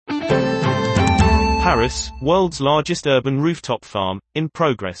Paris, world's largest urban rooftop farm, in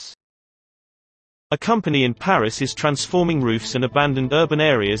progress. A company in Paris is transforming roofs and abandoned urban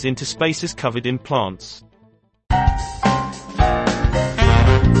areas into spaces covered in plants.